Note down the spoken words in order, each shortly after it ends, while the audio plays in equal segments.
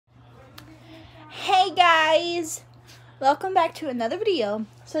Hey guys, welcome back to another video.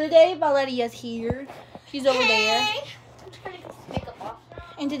 So today Valetia's here. She's over there. I'm trying to get this makeup off.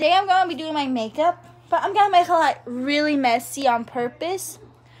 And today I'm going to be doing my makeup, but I'm going to make it like really messy on purpose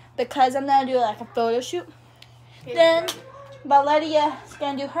because I'm going to do like a photo shoot. Then Valetia is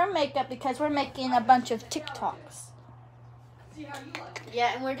going to do her makeup because we're making a bunch of TikToks.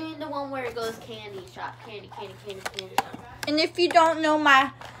 Yeah, and we're doing the one where it goes candy shop. Candy shop. And if you don't know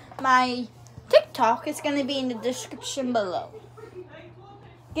my TikTok, it's going to be in the description below.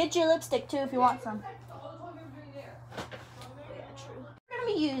 Get your lipstick too if you want some. Yeah, true. What I'm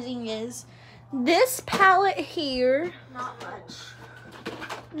going to be using is this palette here. Not much.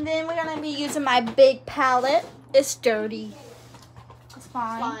 And then we're going to be using my big palette. It's dirty. It's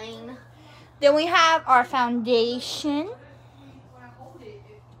fine. Fine. Then we have our foundation.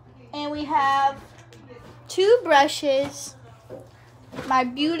 And we have 2 brushes. My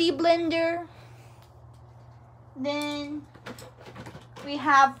beauty blender. Then we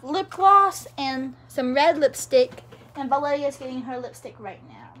have lip gloss and some red lipstick. And Valetia's getting her lipstick right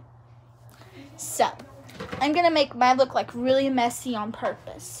now. So, I'm going to make mine look like really messy on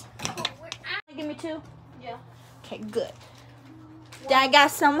purpose. Give me 2? Yeah. Okay, good. Then I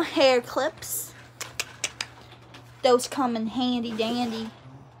got some hair clips. Those come in handy dandy.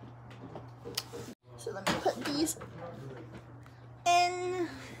 So let me put these in.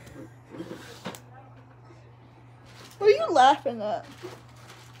 What are you laughing at?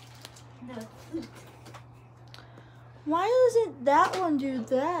 No. Why doesn't that one do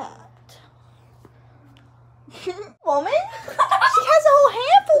that? Woman? She has a whole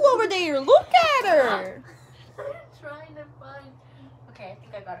handful over there. Look at her. I'm trying to find. Okay, I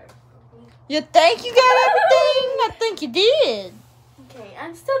think I got it. You think you got everything? I think you did. Okay,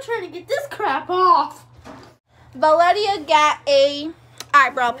 I'm still trying to get this crap off. Valetia got a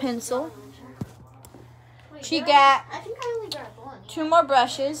eyebrow pencil. Wait, She did got I think I only got one. 2 more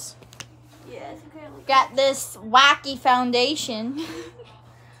brushes. Yeah, I think I only Got this wacky foundation.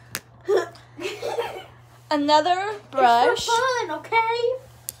 Another brush. It's for fun, okay?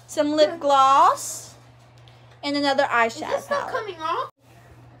 Some lip gloss. And another Is eyeshadow this still palette. coming off?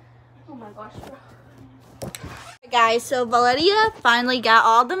 Oh my gosh. Guys, so Valetia finally got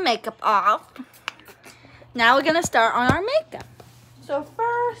all the makeup off. Now we're going to start on our makeup. So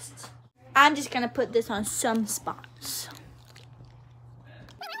first, I'm just going to put this on some spots.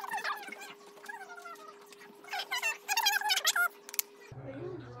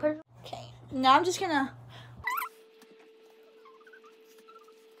 Okay, now I'm just going to...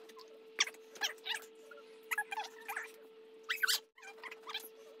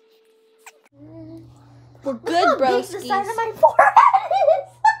 We're good, broskies. The size of my forehead is.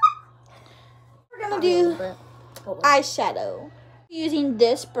 We're going to do eyeshadow using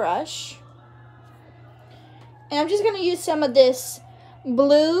this brush. And I'm just going to use some of this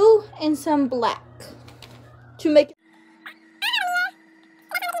blue and some black to make it.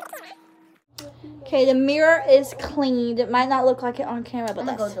 Okay, the mirror is cleaned. It might not look like it on camera, but I'm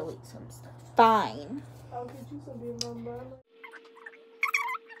gonna that's go delete some stuff. fine. I'll get you some beer, Mama.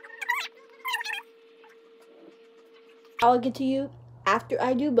 I'll get to you after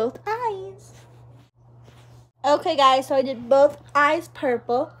I do both eyes. Okay, guys, so I did both eyes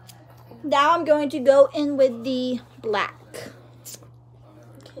purple. Now I'm going to go in with the black.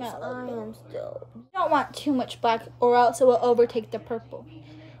 I am still. We don't want too much black or else it will overtake the purple.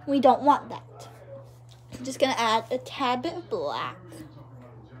 We don't want that. I'm just going to add a tad bit of black.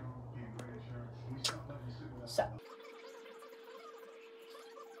 So.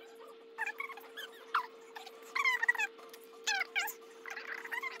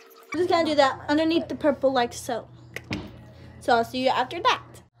 I'm just going to do that underneath the purple like so. So I'll see you after that.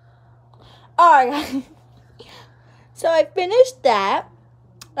 Alright guys. So I finished that.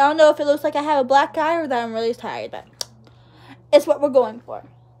 I don't know if it looks like I have a black eye or that I'm really tired, but it's what we're going for.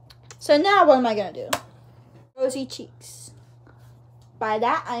 So now what am I going to do? Rosy cheeks. By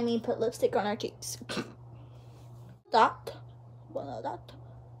that I mean put lipstick on our cheeks. Dot. One more dot.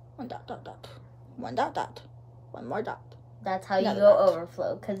 One dot dot dot. One dot dot. One more dot. That's how you Another go dot.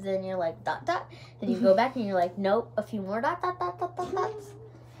 overflow, because then you're like dot dot, then you go back and you're like nope, a few more dot dot dot dot dot dots,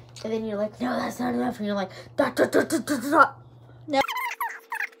 and then you're like no, that's not enough, and you're like dot dot dot dot dot dot. No.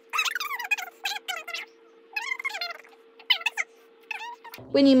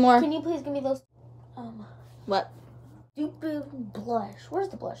 We need more. Can you please give me those What? stupid blush? Where's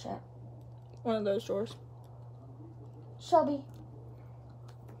the blush at? One of those drawers. Shelby.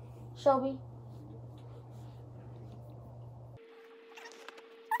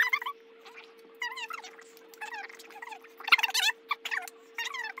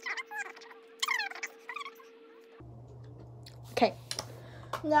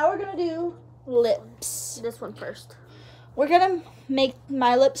 Now we're gonna do lips. This one first. We're gonna make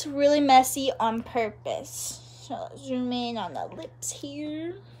my lips really messy on purpose. So let's zoom in on the lips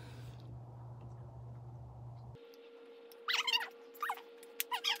here.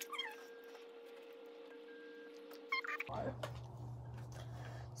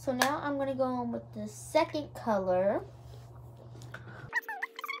 So now I'm gonna go on with the second color.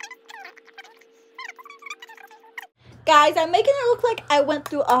 Guys, I'm making it look like I went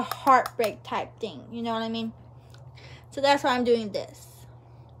through a heartbreak type thing. You know what I mean? So that's why I'm doing this.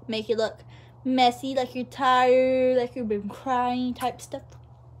 Make it look messy, like you're tired, like you've been crying type stuff.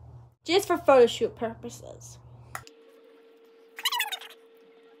 Just for photo shoot purposes.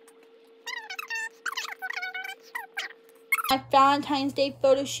 My Valentine's Day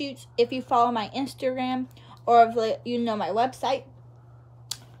photo shoots, if you follow my Instagram or if you know my website,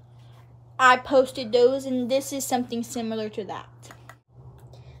 I posted those, and this is something similar to that.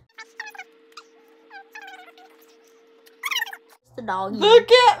 The doggy.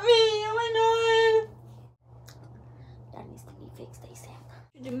 Look at me! Oh my god! That needs to be fixed ASAP.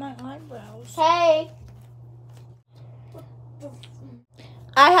 You did my eyebrows. Hey!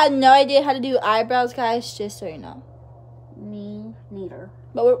 I had no idea how to do eyebrows, guys, just so you know. Me neither.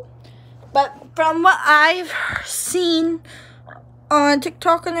 But from what I've seen on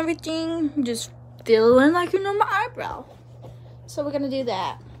TikTok and everything, just fill in like you know my eyebrow. So we're gonna do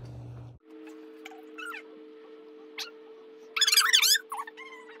that.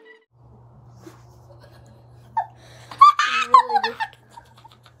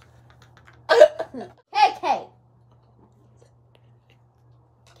 KK.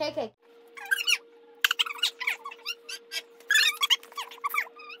 KK.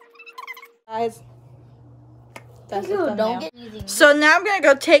 Guys, that's the Dude, thumbnail. don't get using. So now I'm gonna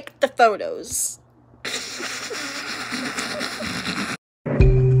go take the photos.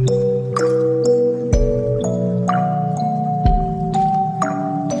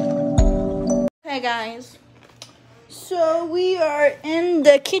 Hey guys, so we are in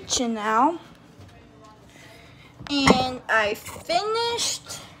the kitchen now, and I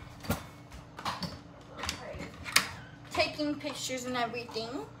finished taking pictures and everything.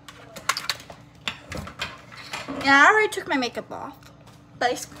 And I already took my makeup off,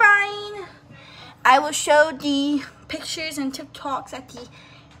 but it's fine. I will show the pictures and TikToks at the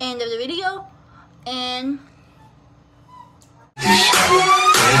end of the video. And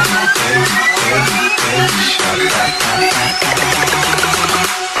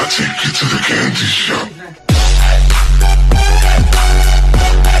I'll take you to the candy shop.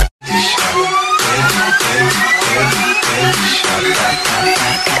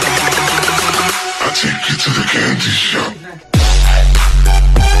 I'll take you to the candy shop.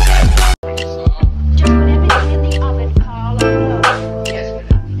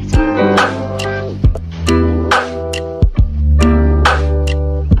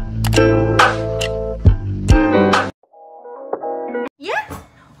 yeah,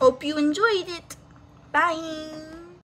 hope you enjoyed it. Bye.